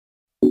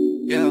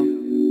Yeah,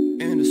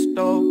 in the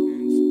stove,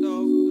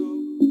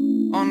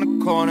 on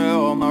the corner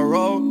of my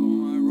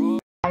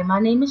road. Hi, my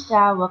name is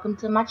Shy. Welcome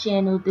to my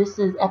channel. This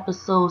is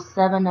episode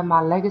 7 of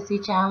my legacy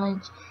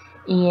challenge.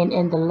 And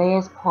in the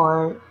last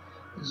part,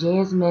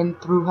 Jasmine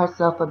threw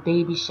herself a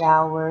baby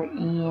shower,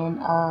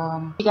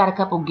 and she got a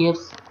couple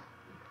gifts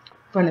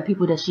from the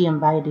people that she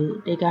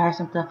invited. They got her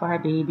some stuff for her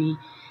baby,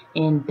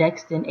 and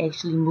Daxton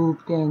actually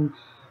moved in.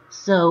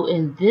 So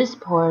in this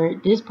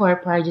part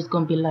probably just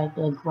gonna be like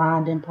the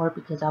grinding part,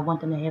 because I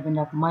want them to have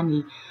enough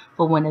money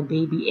for when the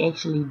baby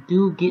actually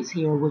gets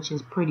here, which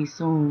is pretty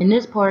soon. In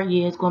this part,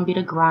 yeah, it's gonna be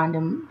the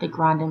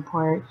grinding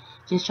part.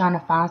 Just trying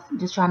to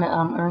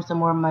earn some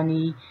more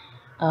money,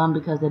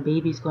 because the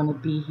baby's gonna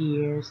be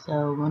here.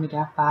 So we only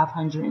got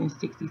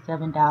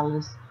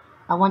 $567.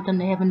 I want them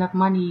to have enough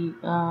money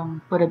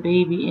for the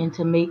baby and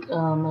to make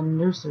a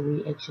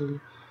nursery actually.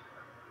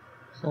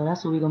 So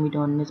that's what we're gonna be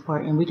doing in this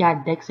part. And we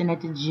got Daxton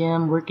at the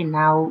gym working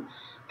out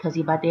because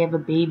he about to have a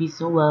baby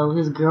soon. Well,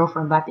 his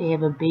girlfriend about to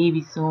have a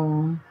baby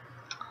soon.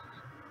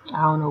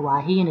 I don't know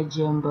why he in the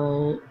gym,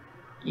 but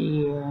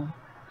yeah.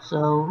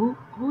 So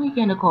who he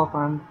getting a call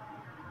from?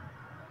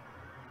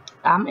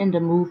 I'm in the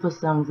mood for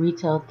some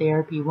retail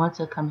therapy. Want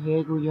to come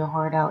haggle your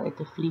heart out at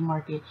the flea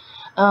market?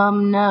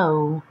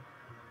 No.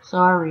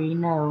 Sorry,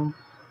 no.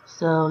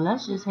 So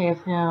let's just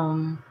have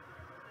him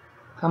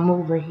come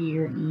over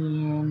here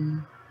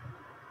and,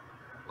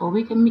 or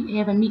we can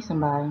have him meet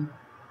somebody.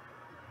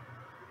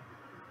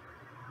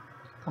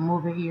 Come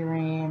over here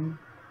and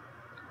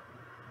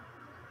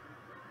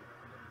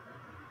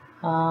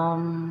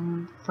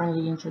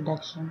friendly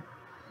introduction.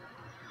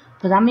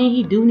 Cause I mean,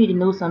 he do need to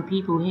know some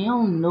people. He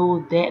don't know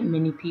that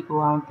many people,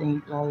 I don't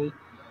think. Like,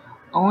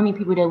 only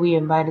people that we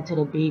invited to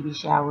the baby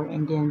shower,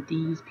 and then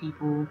these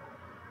people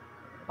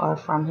are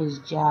from his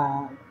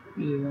job.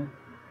 Yeah.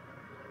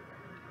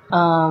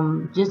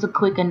 Just a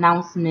quick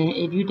announcement.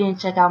 If you didn't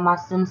check out my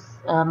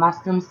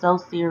Stem Cell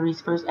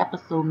series first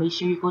episode, make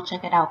sure you go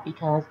check it out,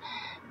 because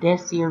that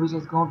series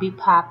is gonna be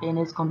popping.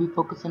 It's gonna be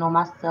focusing on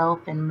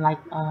myself and like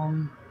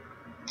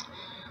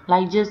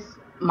just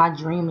my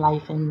dream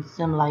life and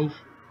sim life.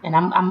 And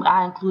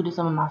I included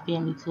some of my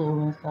family too,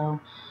 and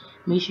so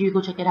make sure you go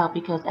check it out,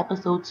 because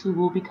episode 2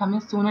 will be coming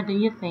sooner than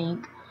you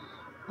think.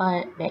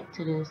 But back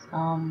to this.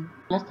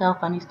 Let's tell a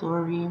funny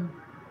story.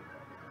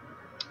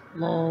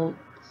 Let's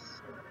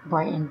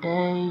brighten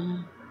day.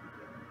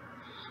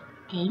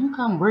 Can you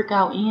come work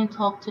out and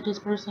talk to this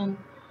person?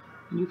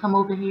 Can you come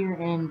over here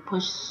and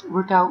push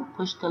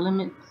the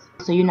limits?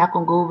 So you're not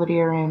gonna go over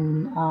there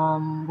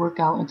and work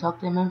out and talk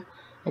to him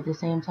at the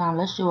same time.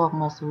 Let's show off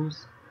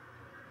muscles.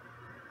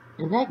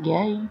 Is that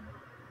gay?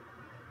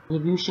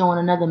 If you showing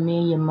another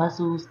man your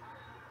muscles,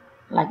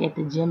 like at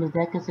the gym, is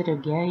that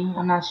considered gay?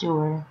 I'm not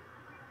sure.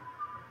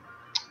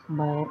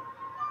 But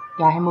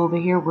got him over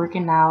here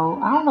working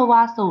out. I don't know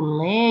why it's so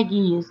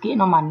laggy. It's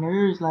getting on my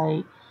nerves.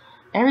 Like,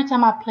 every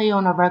time I play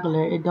on a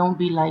regular, it don't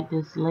be like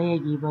this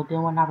laggy. But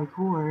then when I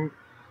record,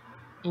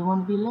 it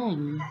won't be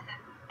laggy.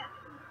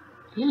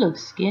 He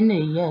looks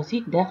skinny. Yes, he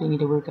definitely need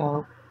to work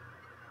out.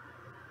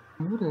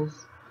 Who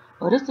this?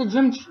 Oh, this the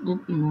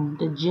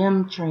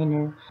gym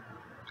trainer.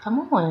 Come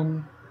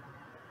on.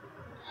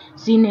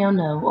 See, now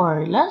no.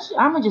 Or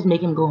I'ma just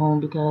make him go home,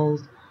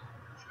 because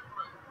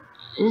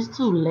it's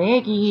too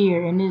laggy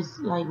here and it's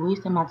like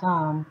wasting my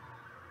time.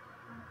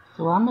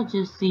 So I'ma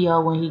just see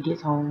y'all when he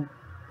gets home.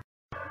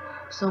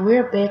 So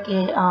we're back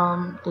at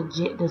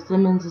the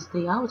Simmons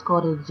Estate. I always call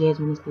it the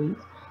Jasmine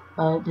Estates,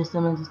 but the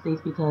Simmons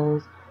Estates,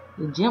 because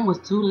the gym was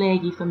too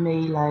laggy for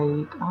me.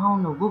 Like, I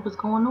don't know what was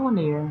going on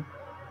there.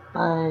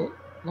 But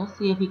let's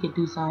see if he could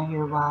do something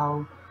here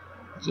while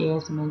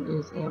Jasmine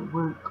is at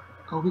work.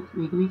 Oh, we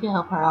can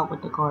help her out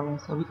with the garden.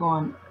 So we're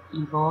going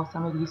to evolve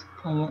some of these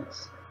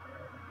plants.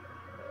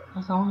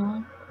 That's the only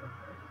one.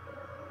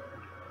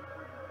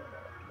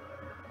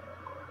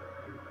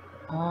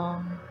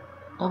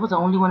 That was the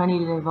only one I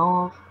needed to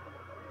evolve.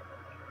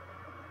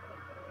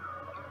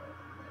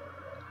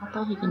 I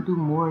thought he can do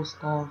more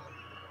stuff.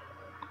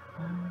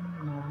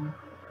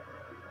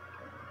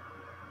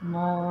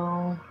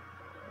 No.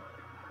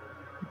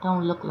 It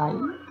don't look like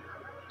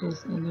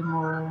there's any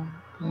more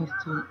plants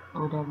to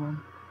whatever.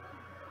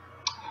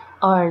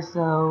 Alright,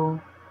 so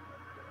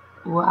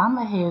what I'm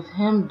gonna have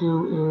him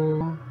do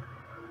is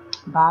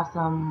buy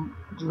some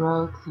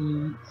drug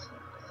seeds,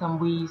 some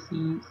weed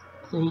seeds,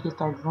 so he can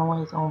start growing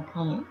his own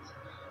plants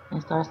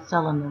and start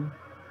selling them.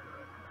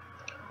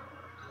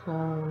 So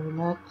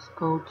let's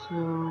go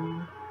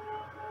to,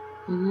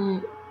 is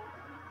it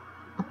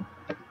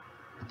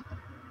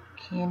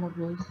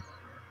cannabis?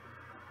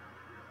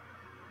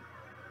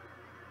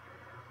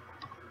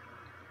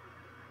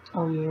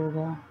 Oh yeah, here we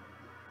go.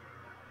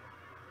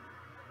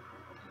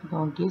 I'm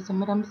gonna get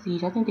some of them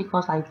seeds. I think they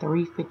cost like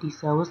 $3.50,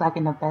 so it's like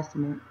an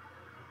investment.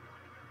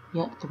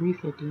 Yep,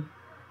 $3.50.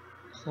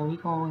 So we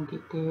gonna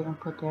get there and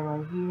put that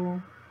right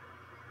here.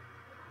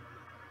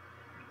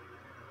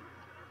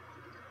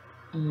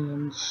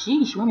 And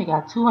sheesh, we only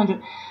got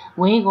 200.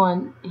 He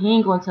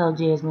ain't gonna tell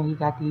Jasmine he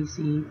got these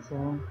seeds.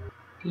 So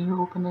can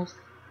you open this?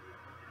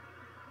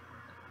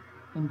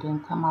 And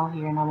then come out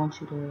here and I want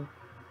you to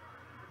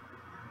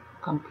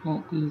come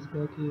plant these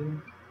back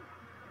here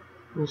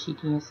where she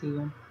can't see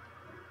them.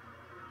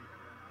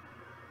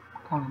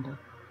 Kinda.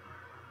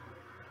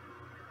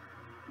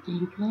 Can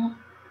you plant?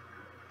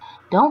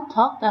 Don't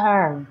talk to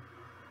her.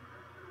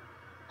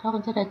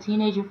 Talking to that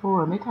teenager for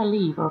her. Make her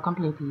leave or come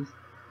plant these.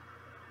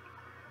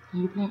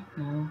 Can you plant?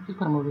 No. Just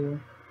put them over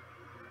here.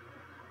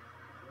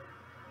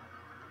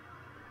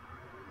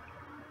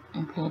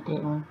 And plant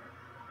that one.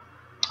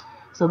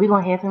 So we're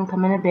going to have him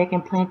come in the back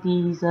and plant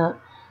these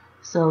up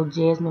so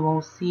Jasmine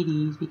won't see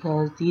these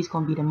because these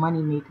going to be the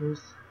money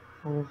makers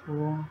for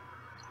her.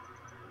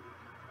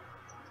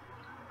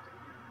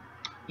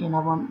 And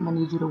I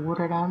need you to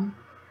water them.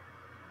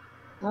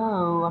 So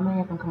I'm going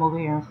to have him come over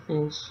here and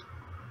fish.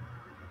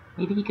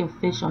 Maybe he can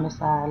fish on the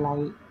side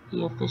like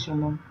he a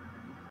fisherman.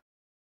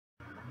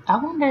 I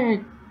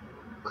wonder,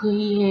 could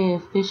he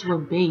have fish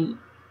with bait?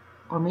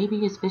 Or maybe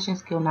his fishing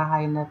skill not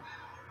high enough.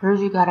 Heard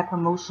you got a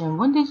promotion.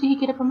 When did he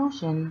get a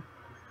promotion?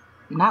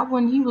 Not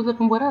when he was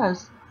living with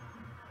us.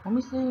 Let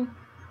me see.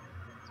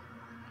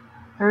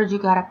 Heard you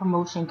got a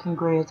promotion.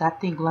 Congrats. I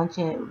think lunch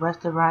at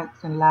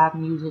restaurants and live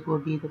music will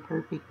be the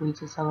perfect way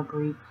to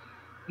celebrate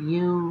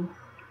you.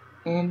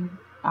 And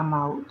I'm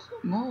out.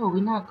 No,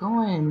 we're not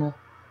going.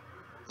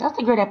 That's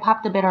the girl that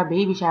popped up at our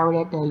baby shower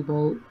that day,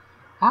 but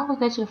how was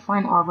that your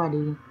friend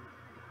already?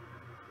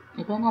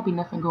 There better not be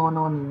nothing going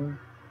on there.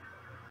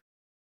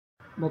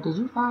 But did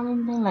you find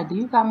anything? Like, do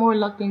you got more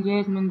luck than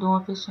Jasmine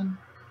doing fishing?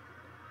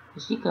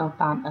 Cause she couldn't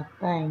find a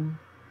thing.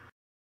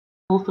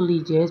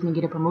 Hopefully Jasmine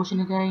get a promotion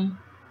today.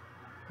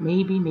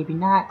 Maybe, maybe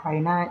not, probably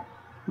not.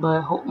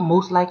 But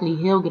most likely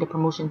he'll get a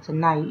promotion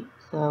tonight.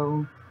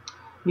 So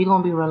we're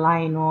gonna be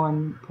relying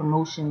on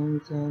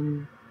promotions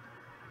and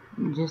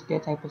just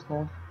that type of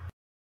stuff.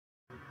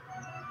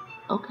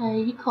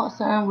 Okay, he caught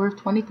something worth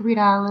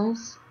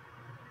 $23.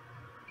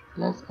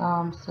 Let's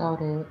sell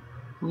that.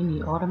 We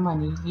need all the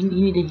money. He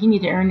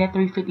need to earn that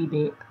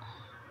 $350 back.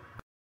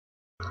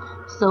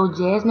 So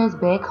Jasmine's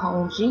back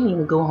home. She didn't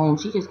even go home.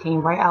 She just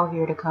came right out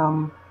here to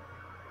come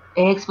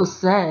ask for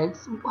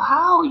sex.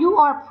 How? You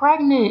are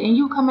pregnant and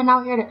you coming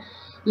out here to...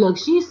 Look,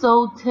 she's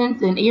so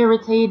tense and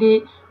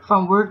irritated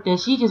from work that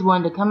she just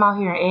wanted to come out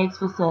here and ask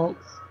for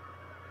sex.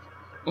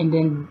 And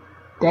then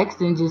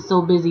Daxton just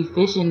so busy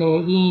fishing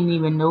that he ain't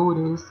even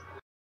notice.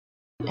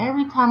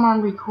 Every time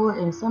I'm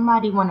recording,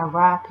 somebody wanna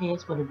ride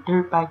past with a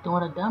dirt bike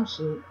doing a dumb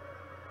shit.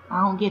 I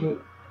don't get it.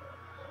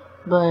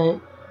 But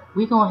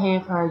we gonna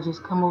have her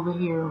just come over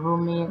here,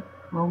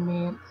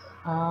 romance.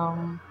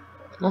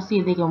 Let's see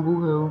if they can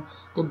woohoo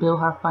to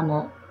build her fun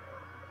up.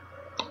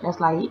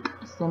 That's like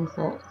sim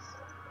sex.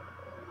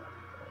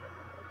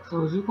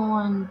 So is you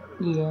going?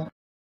 Yeah.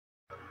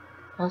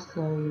 Let's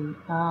say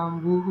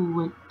woohoo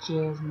with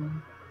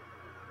Jasmine.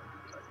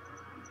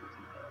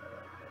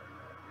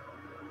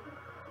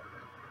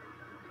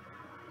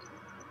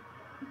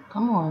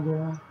 Come on,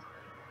 girl.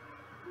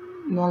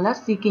 Now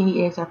let's see, can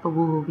he ask her for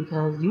woohoo,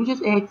 because you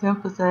just asked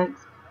him for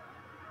sex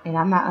and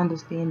I'm not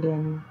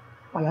understanding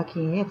why y'all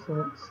can't have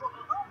sex.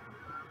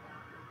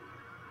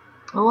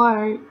 Oh,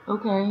 alright,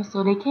 okay,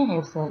 so they can't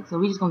have sex, so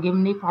we just gonna give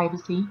them their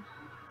privacy.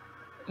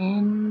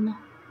 And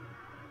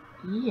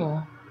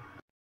yeah,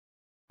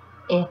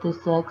 after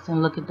sex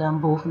and look at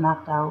them both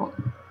knocked out.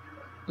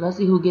 Let's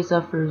see who gets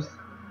up first.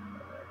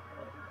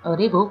 Oh,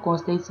 they both gonna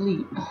stay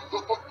asleep.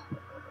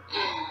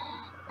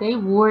 They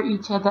wore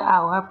each other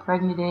out. Her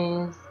pregnant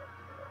ass.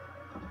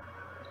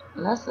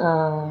 Let's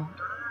oh,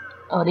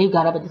 they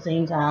got up at the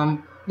same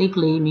time. They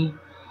played me.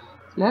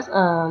 Let's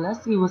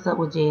see what's up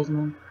with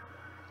Jasmine.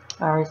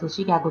 Alright, so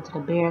she gotta go to the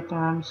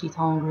bathroom. She's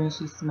hungry and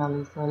she's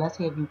smelly. So let's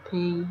have you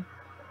pee.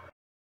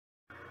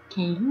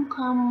 Can you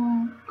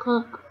come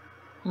cook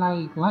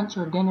like lunch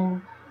or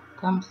dinner?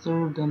 Come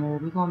serve dinner.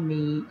 We're gonna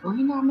make, oh,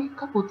 he gonna make a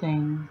couple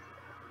things.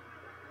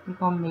 We're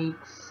gonna make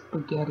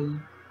spaghetti.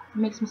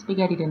 Make some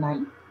spaghetti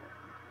tonight.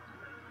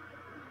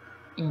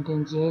 And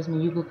then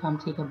Jasmine, you could come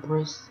take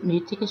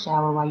a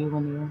shower while you're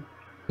in there.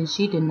 And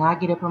she did not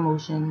get a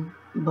promotion,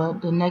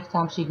 but the next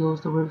time she goes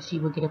to work, she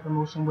will get a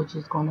promotion, which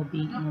is gonna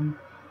be in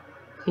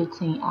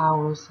 15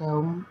 hours.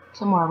 So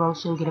tomorrow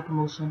she'll get a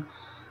promotion.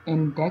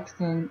 And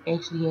Daxton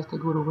actually has to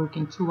go to work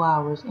in 2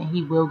 hours, and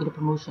he will get a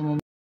promotion.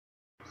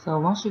 So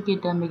once you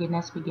get done making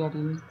that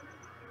spaghetti,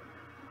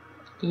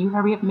 can you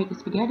hurry up and make the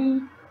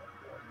spaghetti?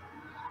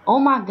 Oh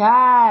my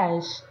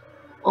gosh.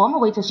 Oh, I'm gonna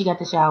wait till she got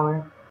the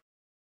shower.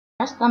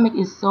 Her stomach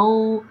is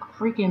so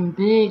freaking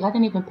big. I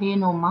didn't even pay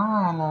no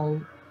mind.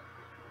 Like,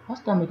 her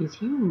stomach is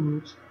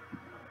huge.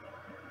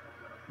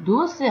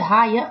 Do it sit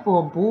high up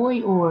for a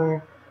boy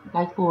or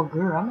like for a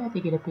girl? I'm gonna have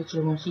to get a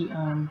picture when she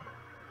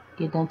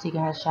get done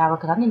taking her shower,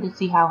 because I need to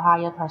see how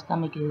high up her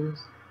stomach is.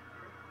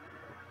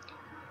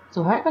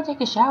 So hurry up and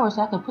take a shower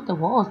so I can put the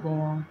walls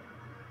down.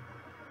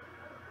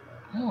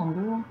 Damn,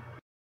 girl.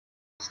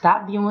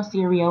 Stop viewing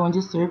cereal and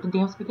just serve the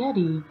damn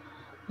spaghetti.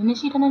 And then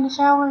she done in the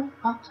shower?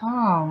 About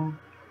time.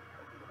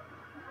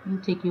 Let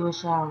me take you a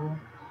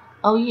shower.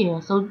 Oh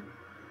yeah, so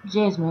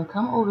Jasmine,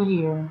 come over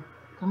here.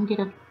 Come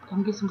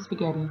get some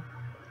spaghetti.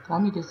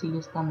 I need to see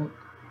your stomach.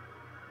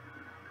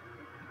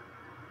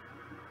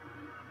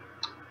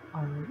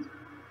 Alright.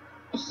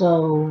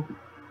 So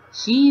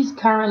she's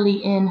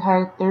currently in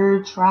her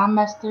 3rd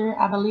trimester,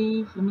 I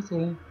believe. Let me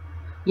see.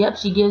 Yep,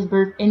 she gives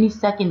birth any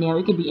second now.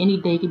 It could be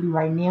any day. It could be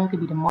right now. It could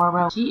be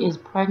tomorrow. She is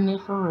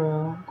pregnant for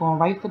real. Going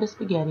right for the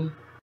spaghetti.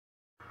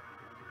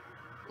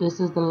 This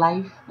is the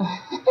life.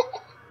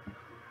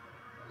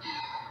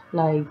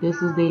 Like,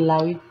 this is their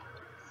life.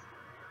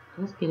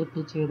 Let's get a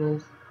picture of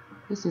this.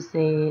 This is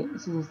sad.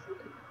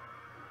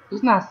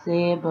 It's not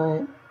sad,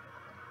 but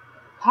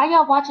how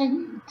y'all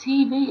watching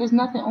TV? There's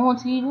nothing on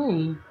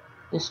TV.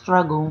 The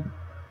struggle.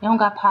 They don't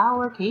got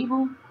power,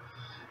 cable.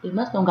 They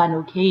must don't got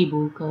no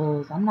cable,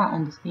 cause I'm not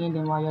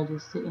understanding why y'all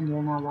just sitting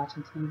there not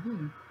watching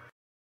TV.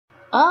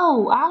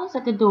 Oh, Alice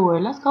at the door.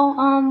 Let's go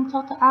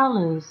talk to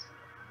Alice.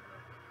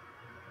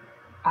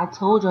 I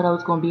told y'all that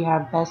was gonna be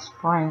her best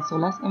friend, so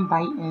let's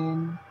invite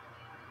in.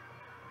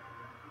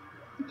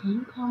 Can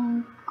you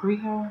come greet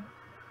her?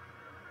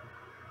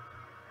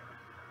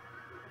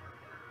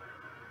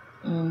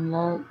 And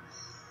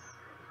let's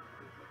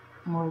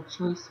more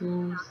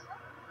choices.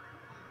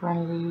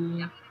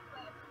 Friendly.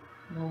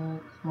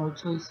 Let's more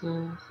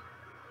choices.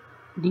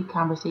 Deep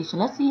conversation.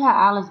 Let's see how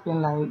Alice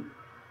been like.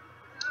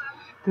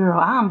 Girl,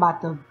 I'm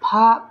about to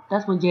pop.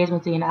 That's what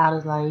Jasmine saying to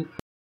Alice like.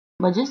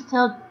 But just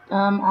tell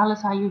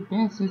Alice how you've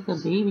been since the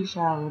baby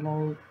shower.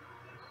 Like,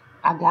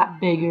 I got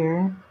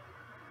bigger.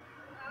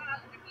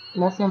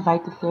 Let's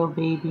invite the Phil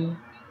baby.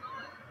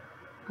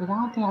 Cause I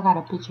don't think I got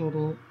a picture of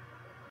it.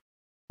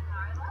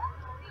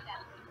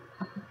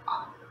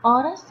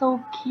 Oh, that's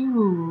so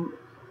cute.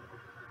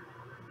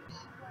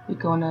 We're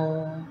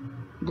gonna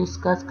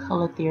discuss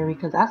color theory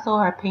because I saw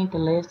her paint the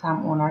last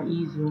time on our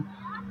easel.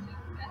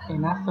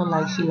 And I feel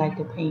like she liked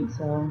to paint,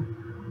 so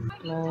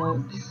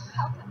let's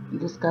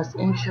discuss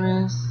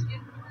interests.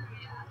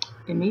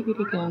 And maybe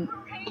they can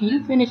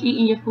you finish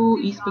eating your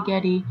food, eat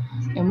spaghetti,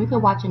 and we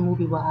could watch a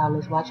movie with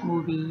Alice. Watch a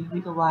movie.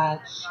 We could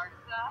watch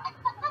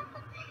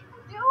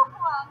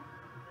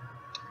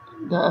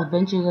The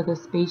Adventures of the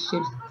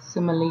Spaceship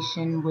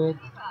Simulation with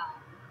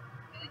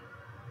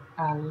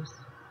Alice.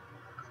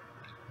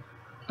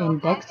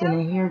 And Daxton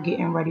in here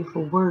getting ready for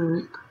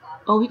work.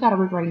 Oh, he gotta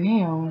work right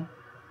now.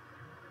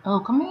 Oh,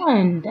 come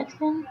on,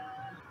 Daxton.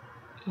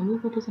 Can we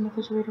put this in the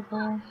refrigerator for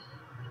her?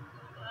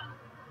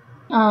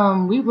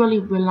 We really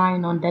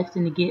relying on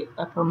Daxton to get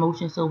a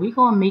promotion, so we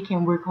gonna make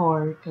him work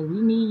hard because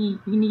we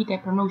need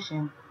that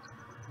promotion.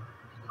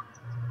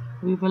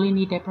 We really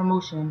need that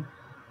promotion.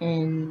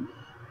 And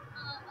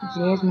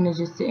Jasmine is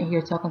just sitting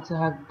here talking to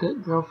her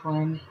good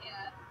girlfriend,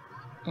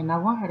 and I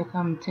want her to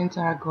come tend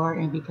to her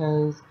garden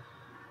because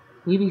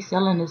we be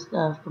selling this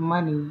stuff for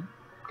money.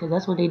 Because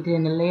that's what they did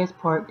in the last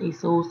part. They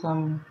sold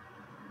some,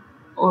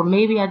 or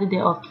maybe I did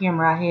that off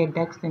camera. I had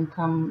Daxton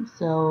come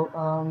sell,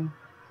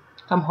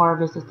 come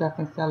harvest the stuff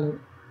and sell it.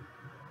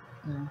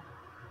 Yeah.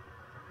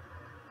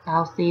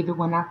 I'll save it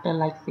when I feel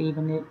like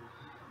saving it.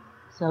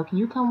 So can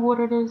you come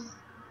water this?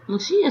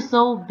 Look, she is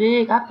so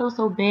big. I feel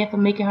so bad for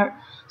making her.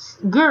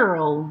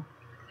 Girl,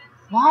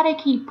 why they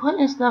keep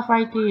putting stuff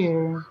right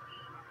there?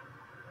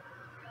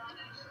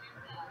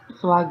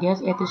 So I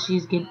guess after she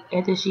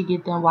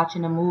get done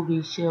watching the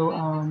movie, she'll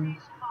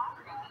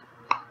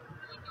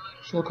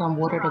come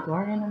water the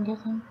garden, I'm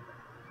guessing.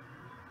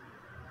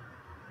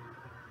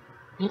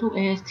 Little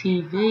ass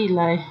TV,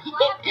 like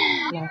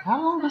like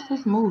how long is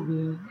this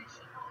movie?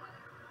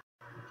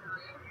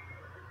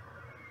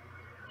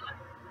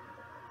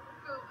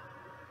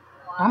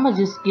 I'ma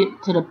just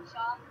get to the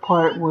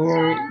part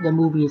where the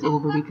movie is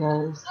over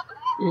because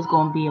it's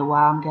gonna be a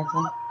while, I'm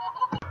guessing.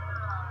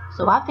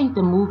 So I think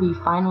the movie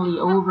finally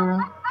over.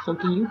 So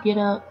can you get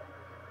up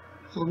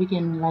so we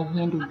can like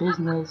handle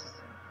business?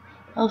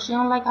 Oh, she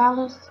don't like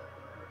Alice?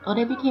 Oh,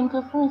 they became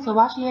good friends. So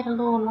why she had a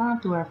little line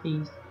through her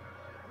face?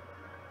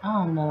 I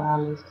don't know,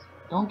 Alice.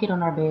 Don't get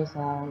on our bad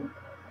side.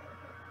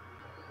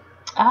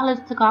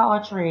 Alice took out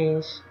our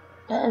trash.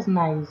 That is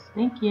nice.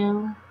 Thank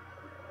you.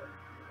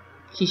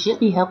 She should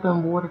be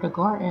helping water the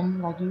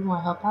garden. Like, you want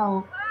to help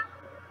out.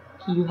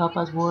 Can you help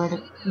us water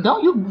the...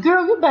 Don't you...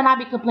 Girl, you better not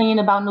be complaining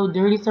about no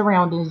dirty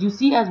surroundings. You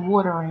see us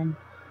watering.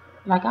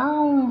 Like, I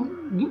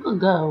don't... You could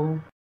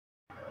go.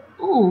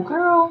 Ooh,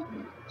 girl.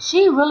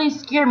 She really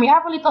scared me. I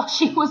really thought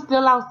she was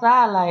still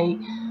outside. Like,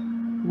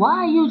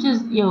 why you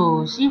just...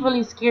 Yo, she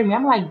really scared me.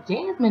 I'm like,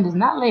 Jasmine is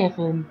not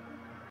laughing.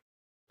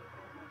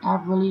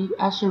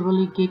 I should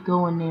really get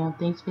going now.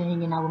 Thanks for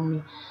hanging out with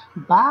me.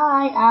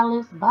 Bye,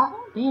 Alice. Bye.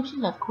 Damn, she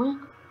left quick.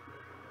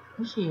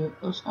 Where's she at?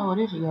 Oh,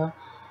 there she go.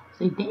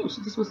 Say, damn,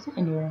 she just was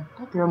sitting there.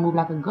 That girl moved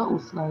like a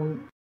ghost. Like,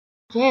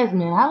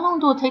 Jasmine, how long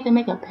do it take to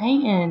make a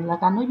painting?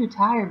 Like, I know you're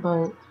tired,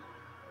 but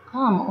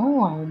come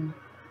on.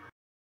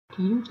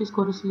 Can you just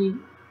go to sleep?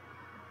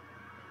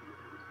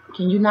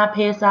 Can you not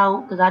pass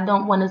out? Because I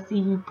don't want to see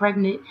you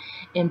pregnant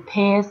and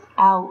pass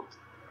out.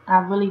 I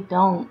really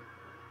don't.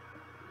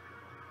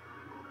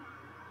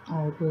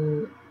 Alright,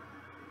 good.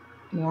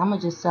 Yeah, I'm gonna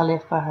just sell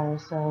it for her.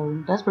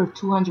 So that's worth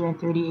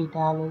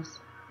 $238.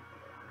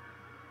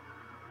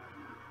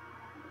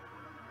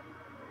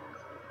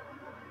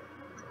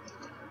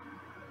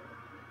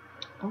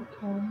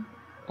 Okay,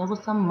 that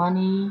was some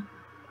money.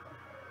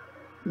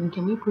 And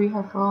can we breed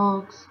her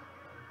frogs?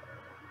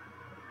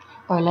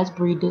 Or let's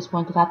breed this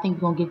one, because I think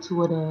we're going to get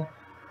 2 of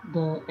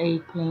the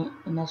eggplant,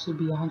 and that should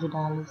be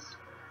 $100.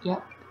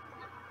 Yep.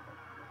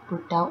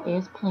 Worked out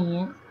as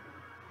planned.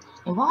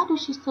 And why do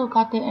she still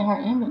got that in her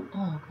inventory?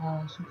 Oh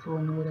gosh, I'm so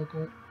annoyed at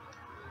that.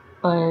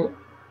 But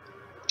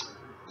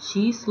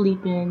she's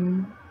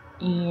sleeping,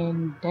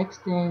 and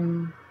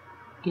Daxton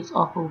gets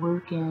off of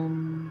work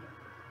and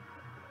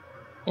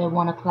at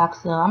 1 o'clock,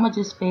 so I'm gonna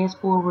just fast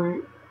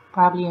forward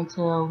probably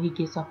until he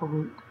gets off of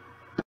work.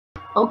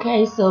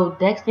 Okay, so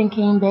Daxton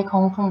came back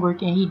home from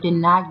work and he did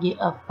not get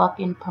a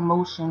fucking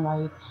promotion.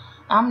 Like,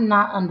 I'm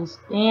not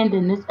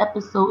understanding. This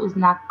episode is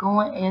not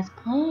going as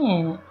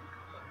planned.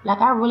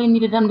 Like, I really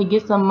needed them to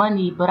get some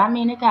money, but I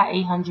mean, they got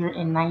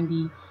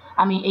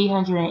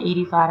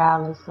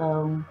 $885,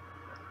 so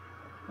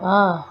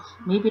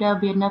maybe that'll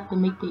be enough to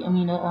make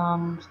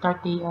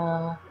start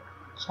the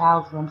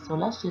child's room. So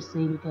let's just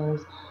see,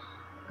 because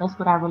that's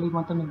what I really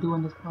want them to do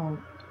in this part.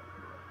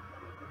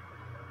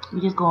 We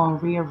just gonna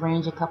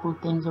rearrange a couple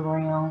things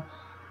around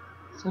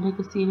so they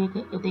can see if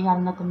they got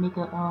enough to make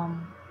a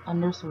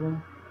nursery.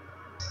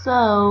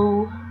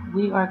 So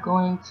we are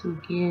going to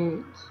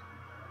get.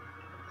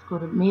 Let's go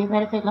to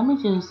matter of fact.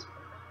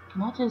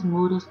 Can I just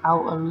move this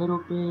out a little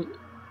bit,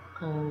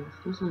 because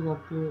this is a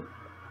bit.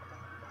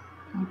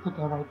 Let me put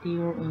that right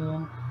there,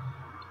 and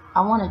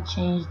I want to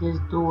change this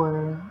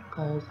door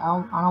because I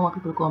don't want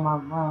people to go in my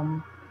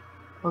room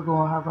or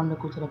go in her room to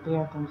go to the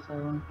bathroom.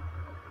 So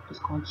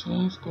just gonna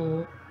change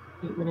that.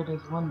 Get rid of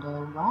this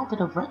window. Why is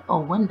it a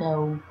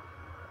window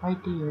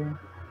right there?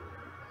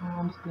 I don't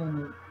understand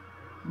it.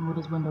 Move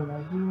this window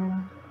right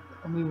here,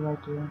 or maybe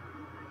right there.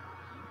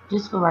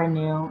 Just for right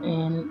now.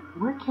 And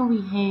where can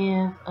we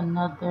have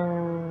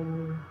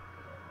another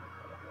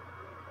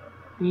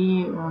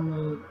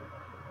bedroom?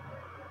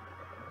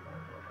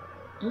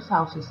 This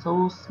house is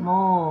so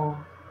small.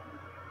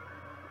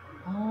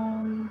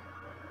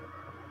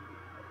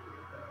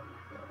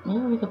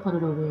 Maybe we can put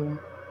it over here.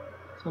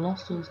 So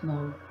let's just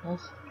know.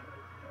 Let's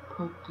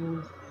put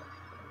this.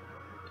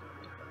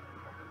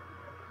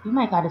 We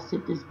might gotta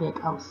sit this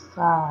back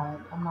outside.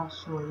 I'm not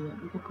sure yet.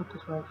 We can put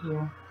this right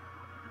here.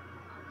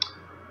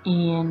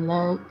 And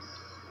let's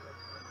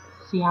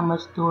see how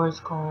much doors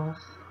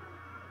cost.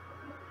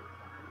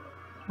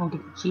 I'm gonna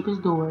get the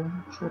cheapest door.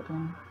 I'm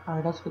tripping.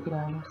 Alright, that's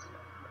 $50.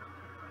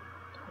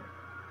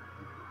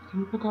 Can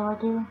you put that right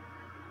there?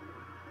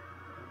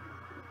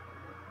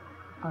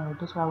 Alright,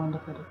 that's where I wanted to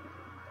put it.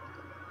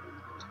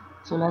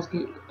 So let's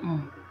get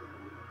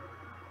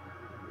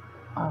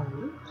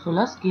alright, so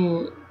let's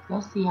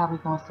see how we're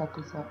gonna set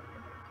this up.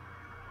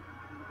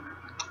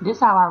 This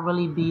how I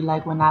really be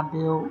like when I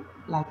build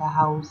like a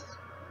house.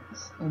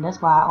 And that's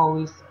why I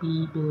always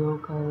speed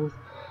build, because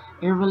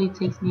it really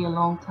takes me a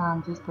long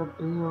time just to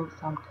build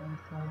something.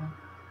 So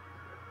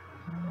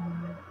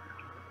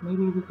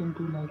maybe we can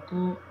do like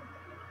that.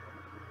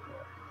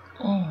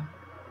 Damn,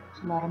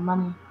 it's a lot of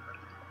money.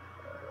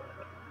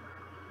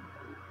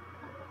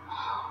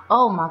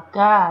 Oh my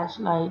gosh,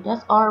 like we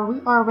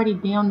already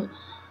down.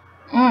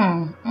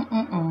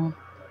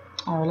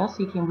 Alright, let's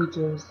see, can we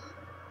just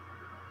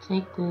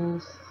take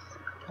this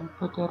and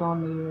put that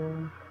on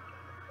there?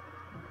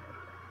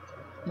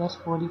 That's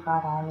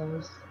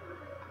 $45.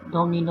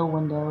 Don't need no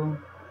window.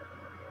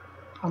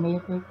 Or maybe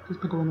just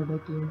put the window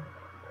right there.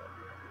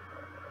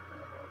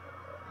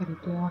 Put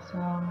it down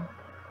some.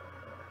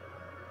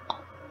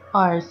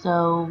 Alright,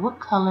 so what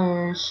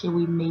color should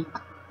we make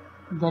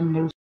the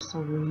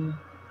nursery?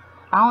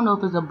 I don't know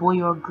if it's a boy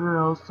or a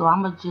girl, so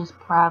I'm gonna just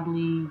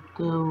probably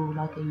do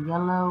like a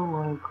yellow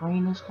or a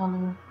greenish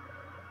color.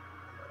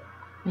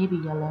 Maybe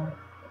yellow.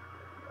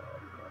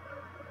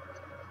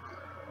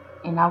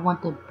 And I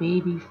want the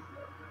baby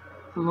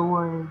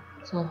floor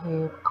to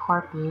have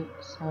carpet,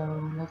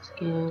 so let's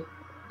get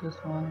this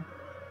one.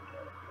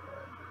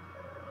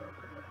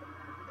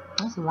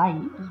 It's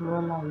light, it's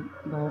real light,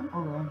 but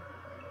okay.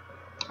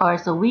 Alright,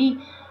 so we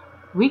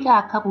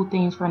got a couple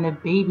things from the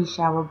baby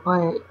shower,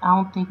 but I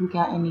don't think we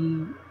got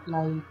any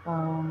like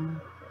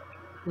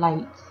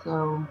lights.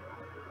 So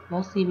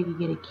let's see if we can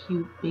get a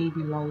cute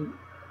baby light,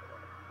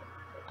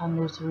 a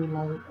nursery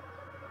light.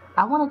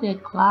 I wanted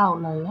that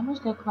cloud light. How much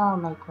that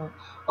cloud light cost?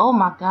 Oh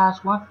my gosh,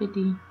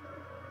 $150.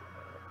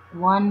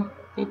 $150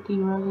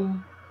 really?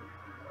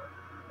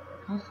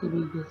 Let's see if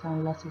we can get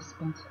something less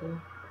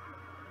expensive.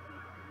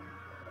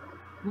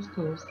 What's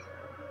this?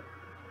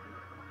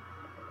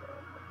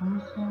 Let me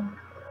see.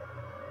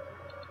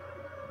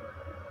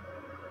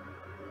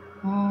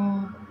 I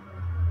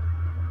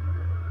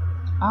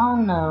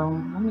don't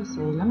know. Let me see.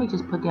 Let me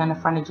just put down the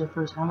furniture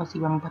first. I'm gonna see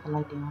where I'm gonna put the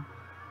light down.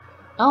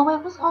 Oh wait,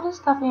 what's all this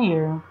stuff in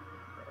here?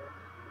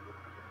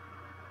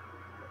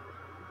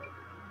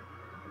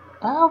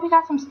 Oh, we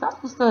got some stuff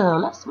to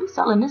sell. We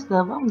selling this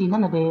stuff. I don't need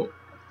none of that.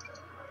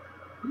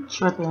 We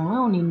tripping. We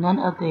don't need none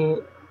of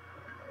that.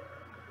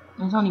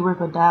 It's only worth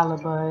 $1,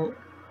 but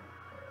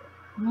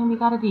I mean, we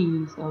got of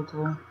these,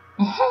 Elton.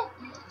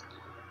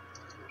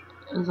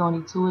 There's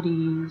only 2 of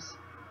these.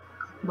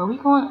 But we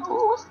going,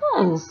 oh, what's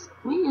this?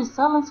 We is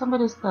selling some of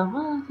this stuff.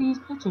 What are these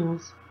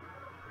pictures?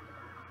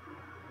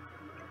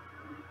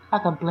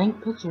 Like a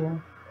blank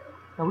picture.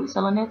 But we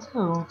selling that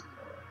too.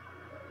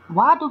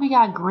 Why do we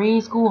got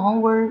grade school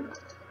homework?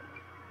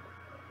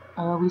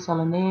 We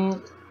selling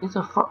that. It's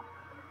a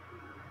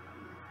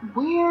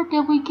Where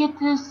did we get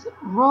this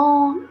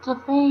Road to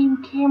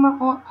Fame camera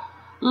on?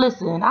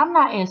 Listen, I'm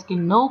not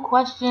asking no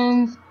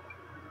questions.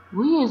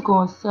 We is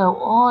gonna sell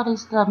all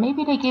this stuff.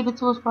 Maybe they gave it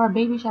to us for our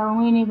baby shower.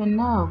 We didn't even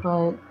know.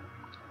 But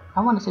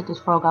I want to set this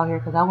frog out here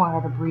because I want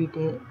her to breed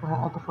it with her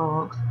other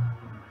frogs.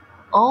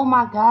 Oh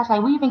my gosh!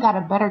 Like we even got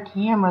a better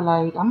camera.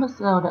 Like I'm gonna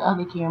sell the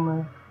other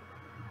camera.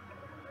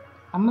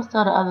 I'm gonna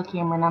sell the other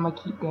camera and I'm gonna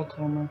keep that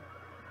camera.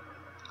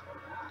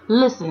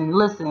 Listen.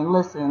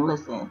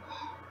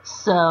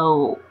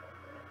 So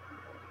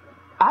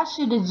I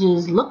should have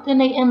just looked in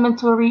their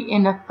inventory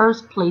in the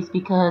first place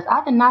because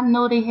I did not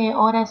know they had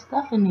all that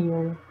stuff in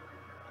there.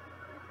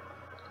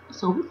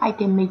 So we might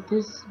can make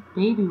this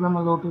baby room a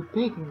little bit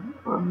bigger.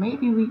 Or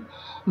maybe we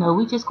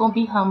just gonna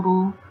be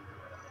humble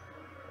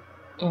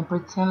and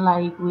pretend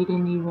like we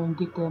didn't even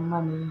get that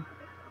money.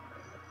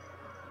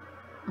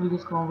 We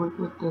just gonna work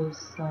with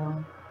this.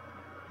 So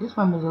this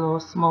room is a little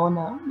small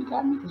now. We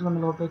gotta make this room a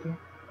little bigger.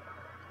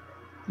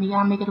 We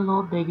gotta make it a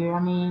little bigger. I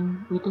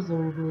mean, we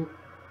deserve it.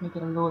 Make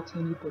it a little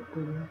teeny bit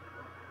bigger.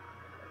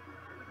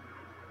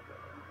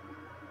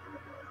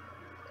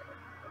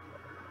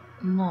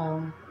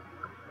 No.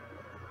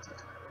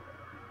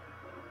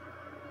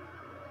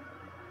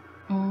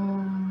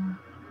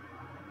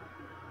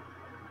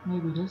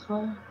 Maybe this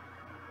way?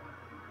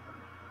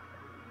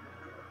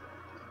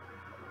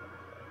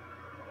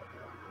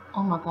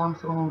 Oh my god, I'm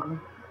so hungry.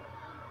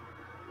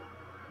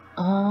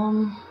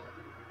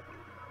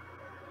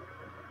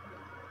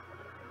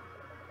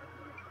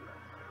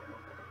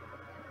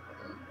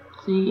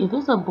 See, if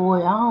it's a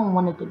boy, I don't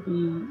want it to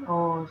be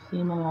all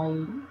seeming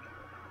like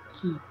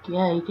he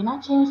gay. Can I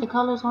change the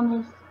colors on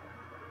this?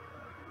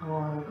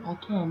 Or I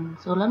can.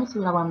 So let me see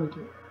what I want to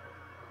make it.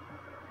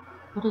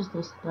 What is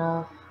this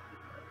stuff?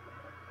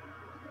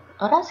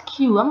 Oh, that's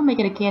cute. I'm gonna make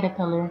it a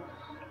caterpillar.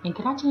 And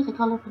can I change the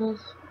color for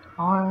this?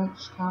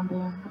 Orange,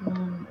 kinda. I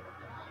mean,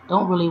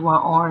 don't really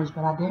want orange,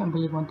 but I didn't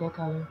really want that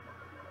color.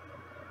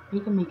 We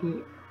can make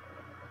it.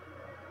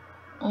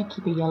 I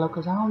keep it yellow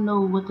because I don't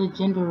know what the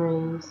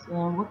gender is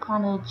and what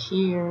kind of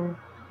chair.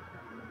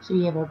 So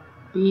we have a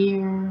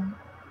bear,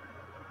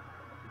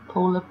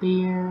 polar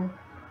bear,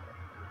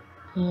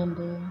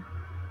 panda.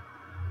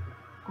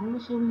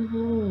 What should we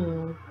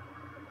have?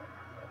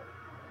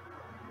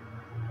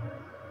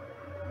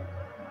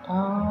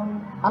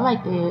 I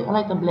like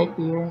the black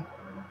bear.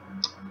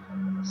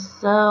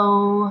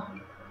 So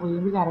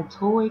wait, we got a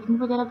toy. Can we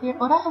put that up there?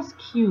 Oh, that is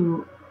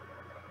cute.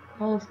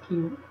 That is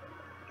cute.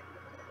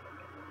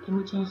 Can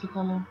we change the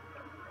color?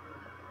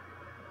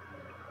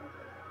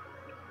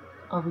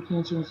 Oh, we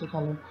can't change the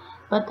color.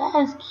 But that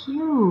is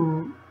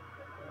cute.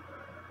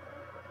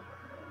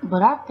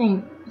 But I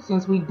think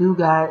since we do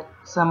got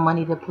some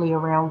money to play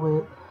around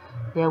with,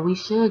 that we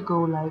should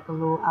go like a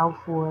little out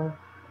for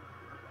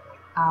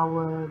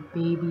our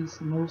baby's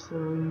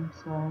nursery.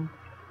 So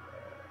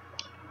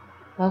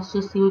let's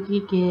just see what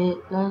we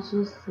get. Let's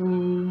just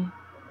see.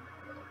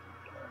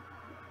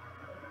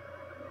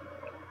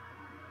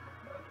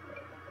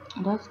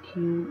 That's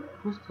cute.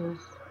 What's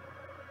this?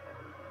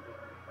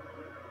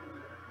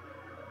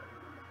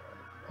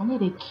 I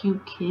need a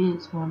cute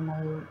kids one.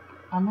 Like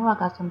I know I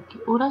got some.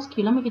 Oh, that's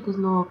cute. Let me get this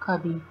little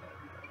cubby.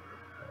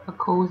 A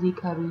cozy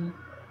cubby.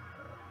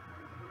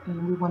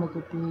 And we want it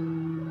to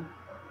be.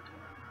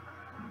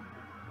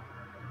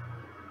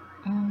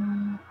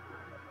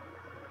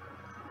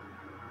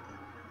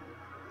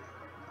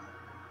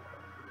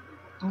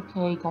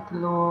 Okay, got the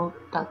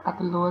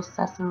little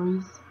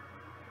accessories.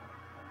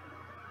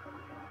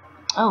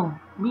 Oh,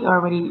 we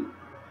already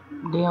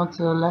down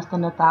to less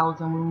than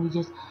 1,000 when we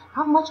just.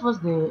 How much was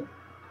that?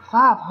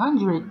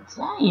 500.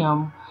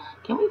 Damn.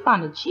 Can we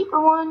find a cheaper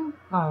one?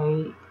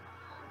 Like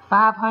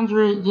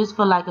 500 just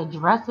for like a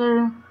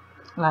dresser?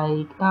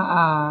 Like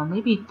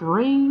maybe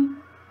 3.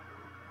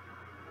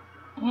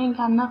 Ain't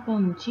got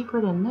nothing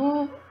cheaper than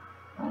that.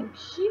 Like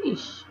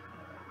sheesh.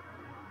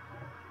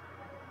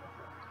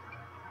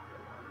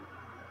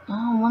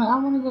 I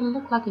wanted it to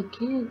look like a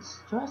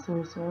kid's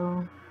dresser,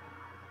 so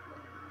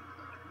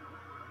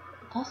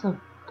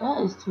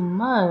that is too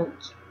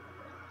much.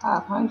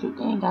 500,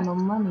 they ain't got no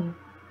money.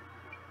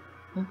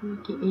 Maybe we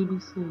get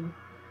ABC.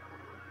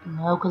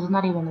 No, cause it's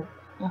not even a.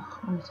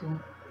 Let me see.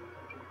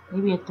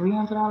 Maybe a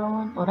 $300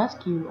 one. Oh, that's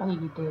cute. I can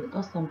get that.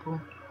 That's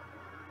simple.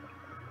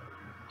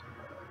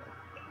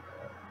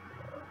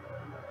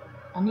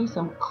 I need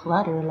some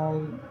clutter,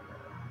 like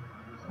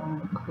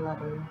some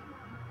clutter.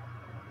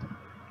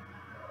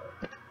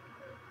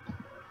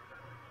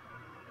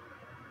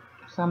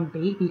 Some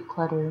baby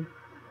clutter.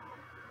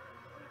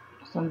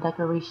 Some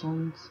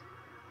decorations.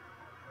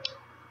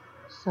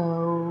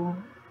 So,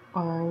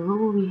 alright, what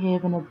will we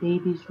have in a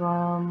baby's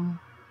room?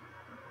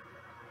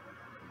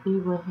 We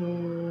will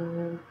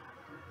have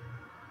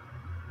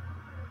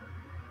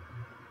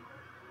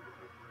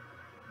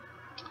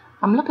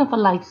I'm looking for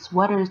like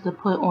sweaters to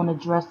put on a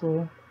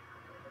dresser.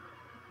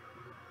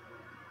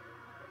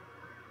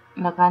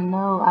 Like I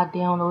know I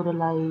downloaded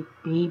like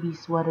baby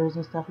sweaters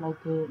and stuff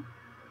like that.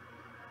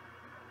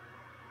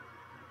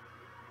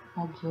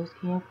 I just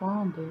can't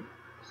find it.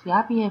 See,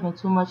 I be having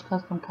too much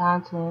custom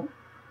content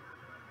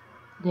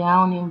that I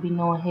don't even be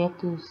knowing half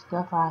the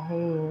stuff I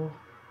have.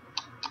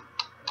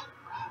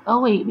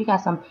 Oh wait, we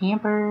got some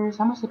Pampers.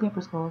 How much the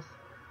Pampers cost?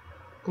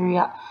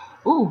 $3.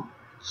 Ooh,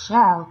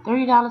 child,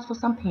 $30 for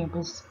some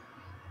Pampers.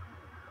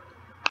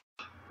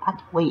 I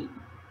can wait.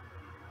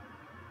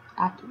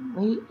 I can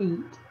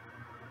wait.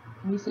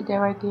 Let me sit that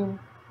right there.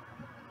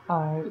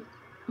 Alright,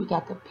 we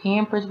got the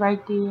Pampers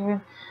right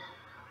there.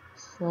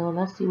 So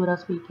let's see what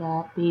else we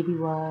got baby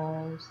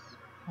wise.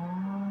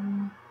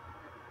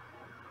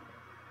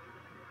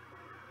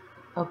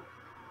 A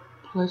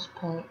plush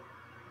pet.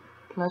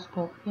 Can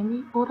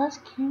we? Oh, that's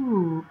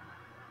cute.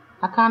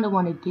 I kind of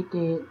want to get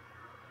that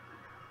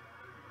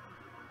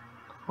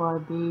for a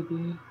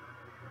baby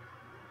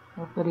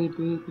or for a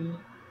baby.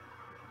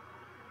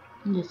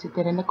 Just sit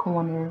that in the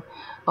corner.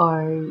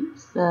 Alright,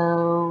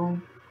 so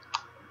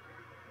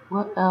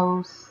what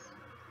else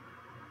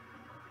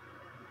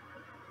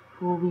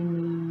will we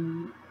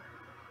need?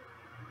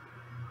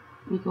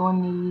 We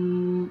gonna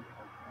need.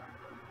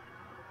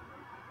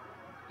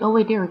 Oh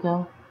wait, there we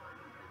go.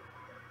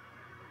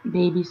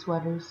 Baby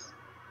sweaters.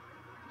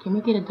 Can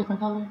we get a different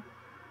color?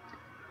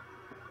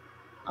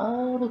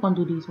 Oh, we're gonna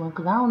do these ones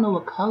because I don't know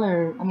what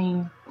color. I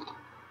mean,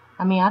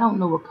 I don't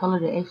know what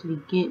color to actually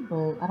get,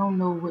 but I don't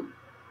know what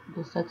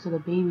the sex of the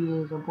baby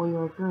is, a boy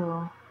or a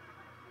girl.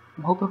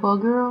 I'm hoping for a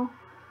girl,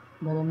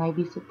 but it might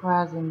be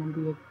surprising and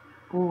be a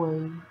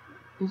boy.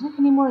 Is there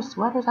any more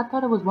sweaters? I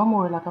thought it was one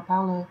more, like a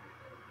pile of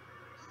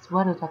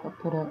sweaters I could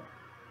put up.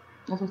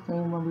 That's the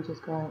same one we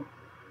just got.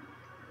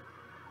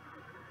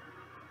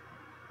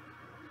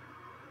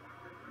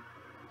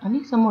 I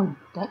need some more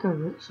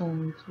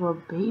decorations for a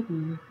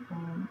baby.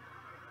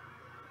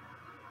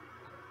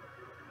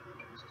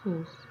 What's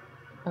this?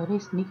 Oh, they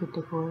sneaker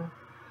decor.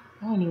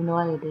 I didn't even know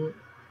I had it.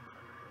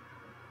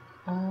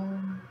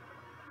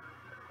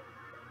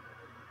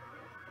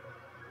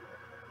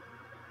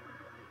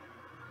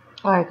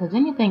 Alright, cause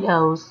anything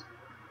else,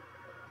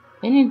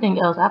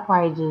 I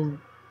probably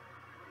just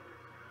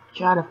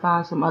try to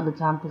find some other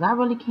time, cause I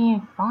really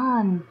can't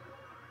find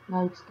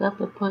like stuff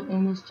to put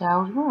in this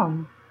child's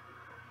room.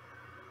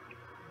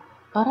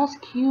 Oh, that's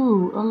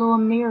cute, a little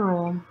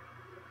mirror.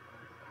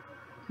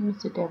 Let me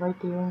sit that right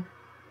there.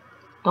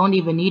 Don't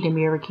even need a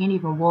mirror, can't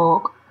even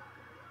walk,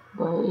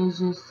 but it's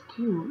just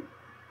cute.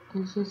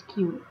 It's just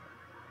cute.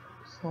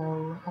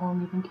 So I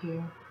don't even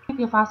care. I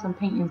can find some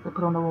paintings to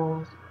put on the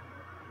walls.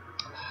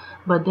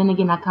 But then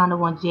again, I kind of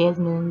want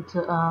Jasmine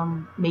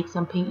to make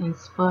some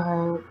paintings for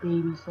her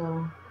baby,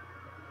 so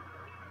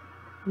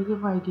we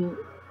could probably get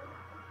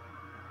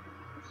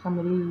some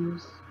of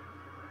these.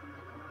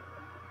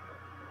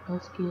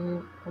 Let's get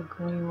a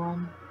green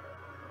one.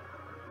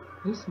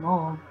 They're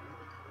small.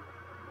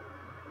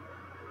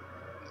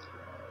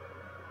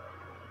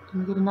 Can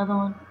we get another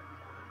one?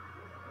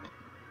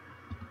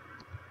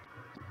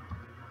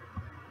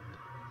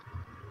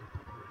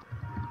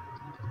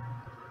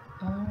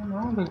 I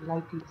don't really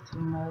like these too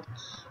much.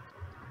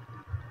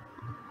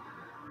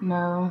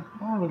 No,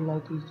 I don't really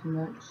like these too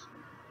much.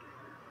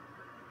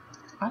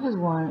 I just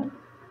want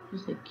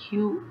just a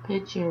cute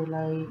picture,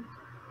 like.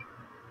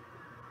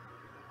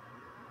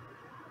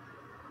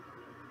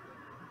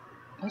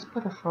 Let's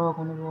put a frog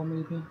on the wall,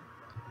 maybe.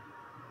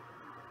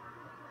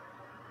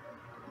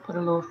 Put a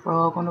little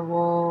frog on the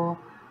wall.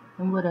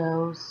 And what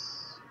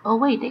else? Oh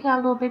wait, they got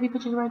little baby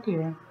pictures right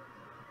there.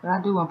 But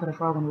I do want to put a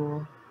frog on the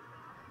wall.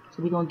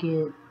 So we're going to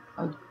get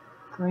a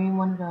green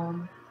one of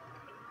them.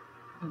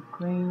 A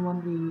green one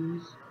of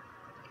these.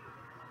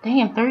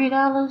 Damn,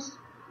 $30?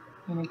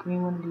 And a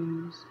green one of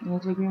these. You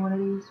want to take a green one of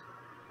these?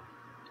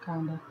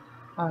 Kinda.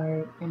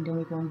 Alright, and then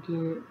we're going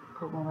to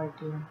put one right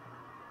there.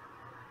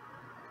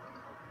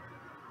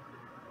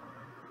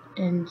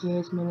 And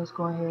Jasmine is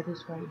going to have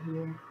this right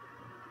here.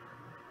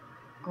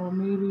 Or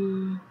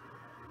maybe.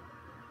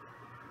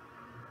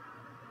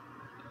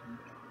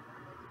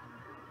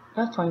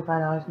 That's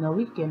 $25. No,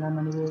 we can get our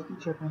money back. You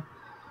tripping.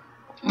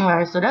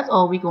 Alright, so that's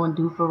all we're going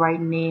to do for right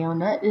now.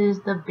 And that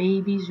is the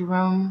baby's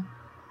room.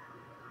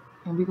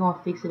 And we're going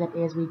to fix it up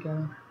as we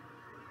go.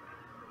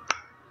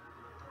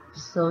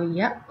 So,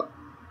 yep.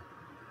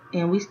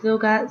 And we still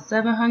got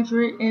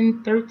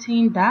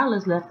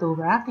 $713 left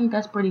over. I think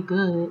that's pretty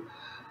good.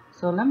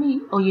 So let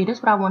me, oh yeah,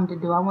 that's what I wanted to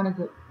do. I wanted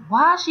to,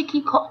 why she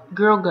keep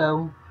girl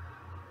go?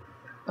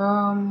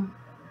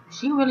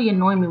 She really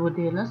annoyed me with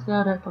it. Let's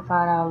sell that for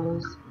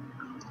 $5.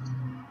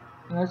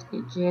 And let's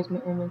get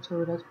Jasmine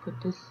inventory. Let's put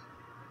this,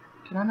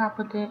 can I not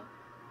put that?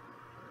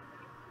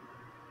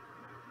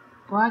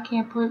 Why I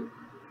can't put,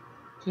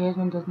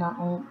 Jasmine does not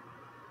own,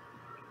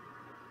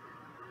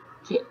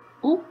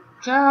 ooh,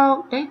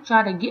 child, they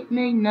try to get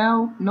me.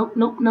 No, nope,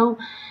 nope, no.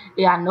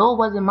 Yeah, I know it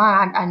wasn't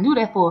mine. I knew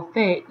that for a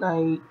fact.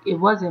 Like, it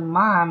wasn't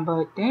mine,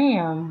 but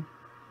damn.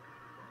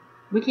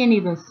 We can't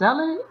even sell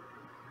it?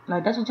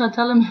 Like, that's what you're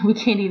telling me? We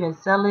can't even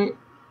sell it.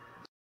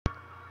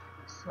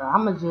 So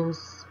I'ma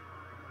just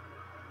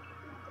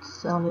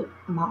sell it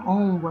my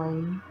own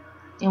way.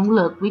 And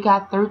look, we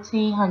got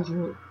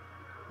 1,300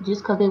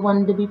 just because they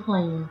wanted to be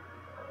playing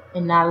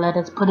and not let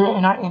us put it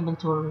in our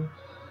inventory.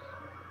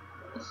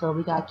 So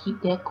we gotta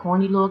keep that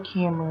corny little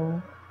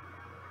camera.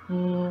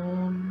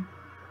 And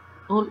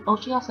oh,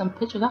 she got some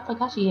pictures. I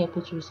forgot she had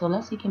pictures. So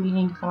let's see, can we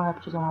hang some of her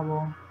pictures on our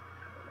wall?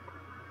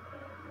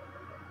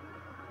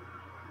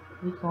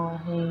 We gonna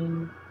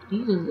hang.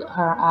 These is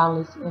her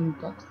Alice and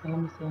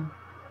Daxton.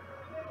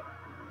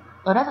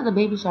 Oh, that's at the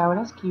baby shower.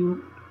 That's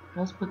cute.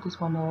 Let's put this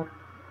one up.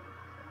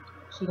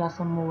 She got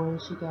some more.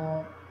 She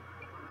got.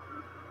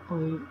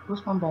 Wait,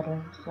 which one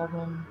better?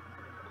 7,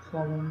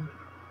 7.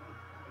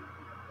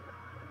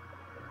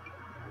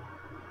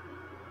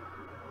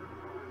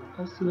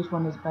 Let's see which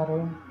one is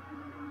better.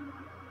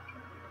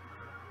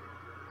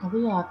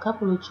 We got a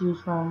couple to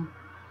choose from.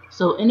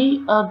 So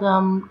any of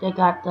them that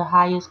got the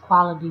highest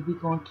quality, we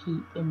gonna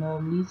keep, and the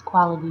least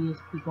quality is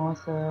we gonna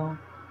sell.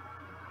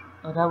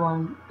 Oh, that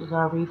one is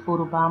already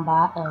photobombed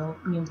by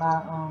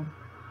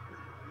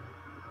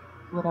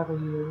whatever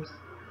he is.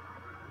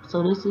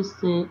 So this is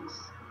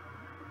 6,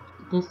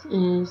 this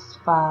is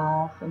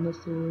 5, and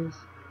this is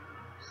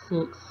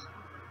 6.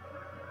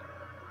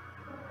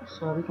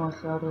 So we're gonna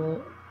sell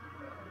that,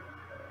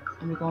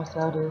 and we're gonna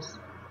sell this.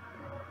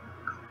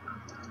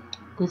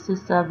 This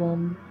is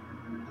 7,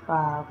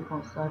 5. We're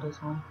gonna sell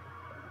this one.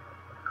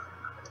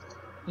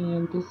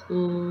 And this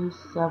is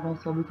 7,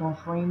 so we're gonna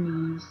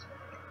frame these.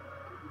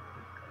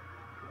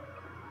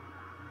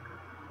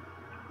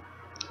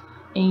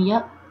 And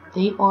yep,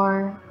 they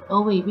are.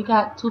 Oh wait, we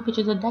got 2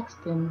 pictures of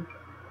Daxton.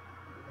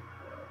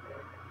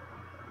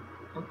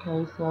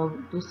 Okay, so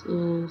this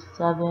is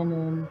 7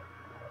 and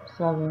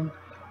 7.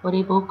 Well,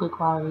 they both good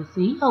quality.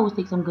 See, he always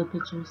takes some good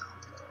pictures.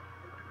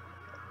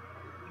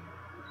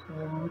 So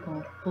we're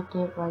gonna put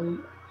that right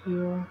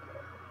here.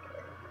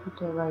 Put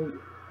that right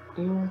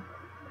there.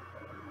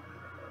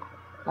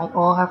 Like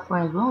all her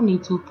friends. We don't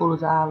need 2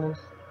 photos of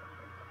Alice.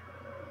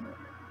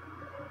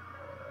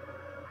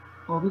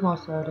 Well, we're gonna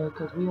sell that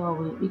because we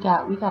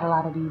got a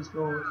lot of these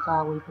little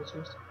sideways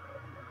pictures.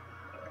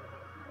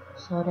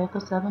 Sell that for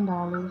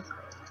 $7.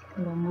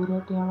 We're gonna move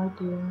that down right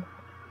there.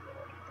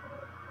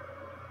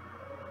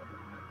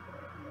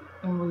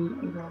 And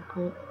we're gonna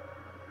put.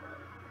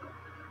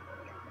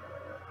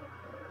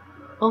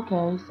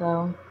 Okay,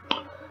 so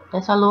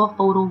that's our little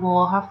photo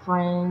wall, her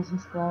friends and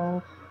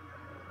stuff.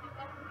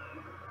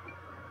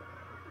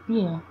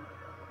 Yeah.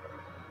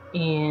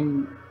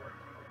 And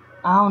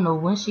I don't know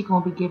when she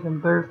gonna be giving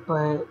birth,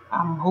 but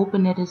I'm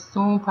hoping that it's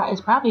soon.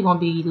 It's probably gonna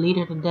be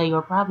later today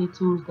or probably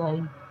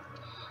Tuesday.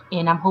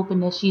 And I'm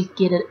hoping that she's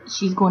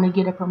gonna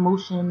get a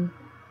promotion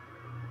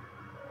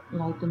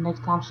like the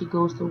next time she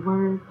goes to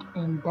work.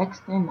 And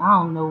Daxton, I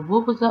don't know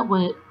what was up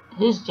with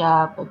his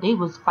job, but they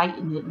was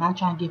fighting it, not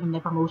trying to give him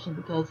that promotion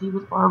because he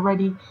was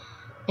already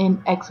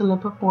in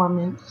excellent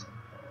performance.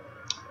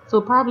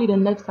 So probably the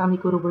next time he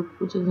go to work,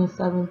 which is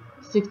in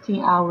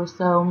 16 hours.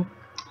 So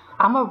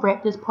I'm gonna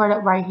wrap this part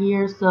up right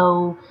here.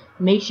 So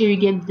make sure you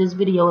give this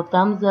video a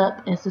thumbs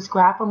up and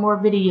subscribe for more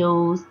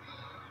videos.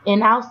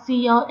 And I'll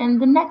see y'all in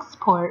the next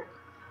part.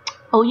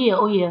 Oh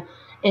yeah.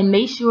 And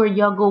make sure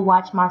y'all go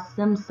watch my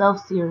Sim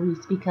Self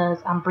series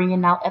because I'm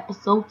bringing out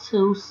episode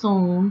 2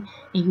 soon.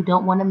 And you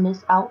don't want to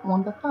miss out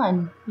on the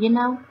fun, you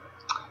know?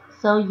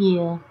 So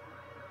yeah.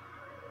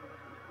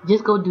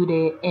 Just go do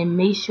that. And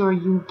make sure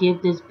you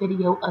give this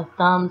video a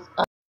thumbs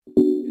up.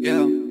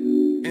 Yeah,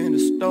 in the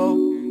stove,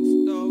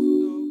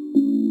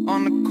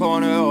 on the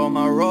corner of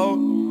my road.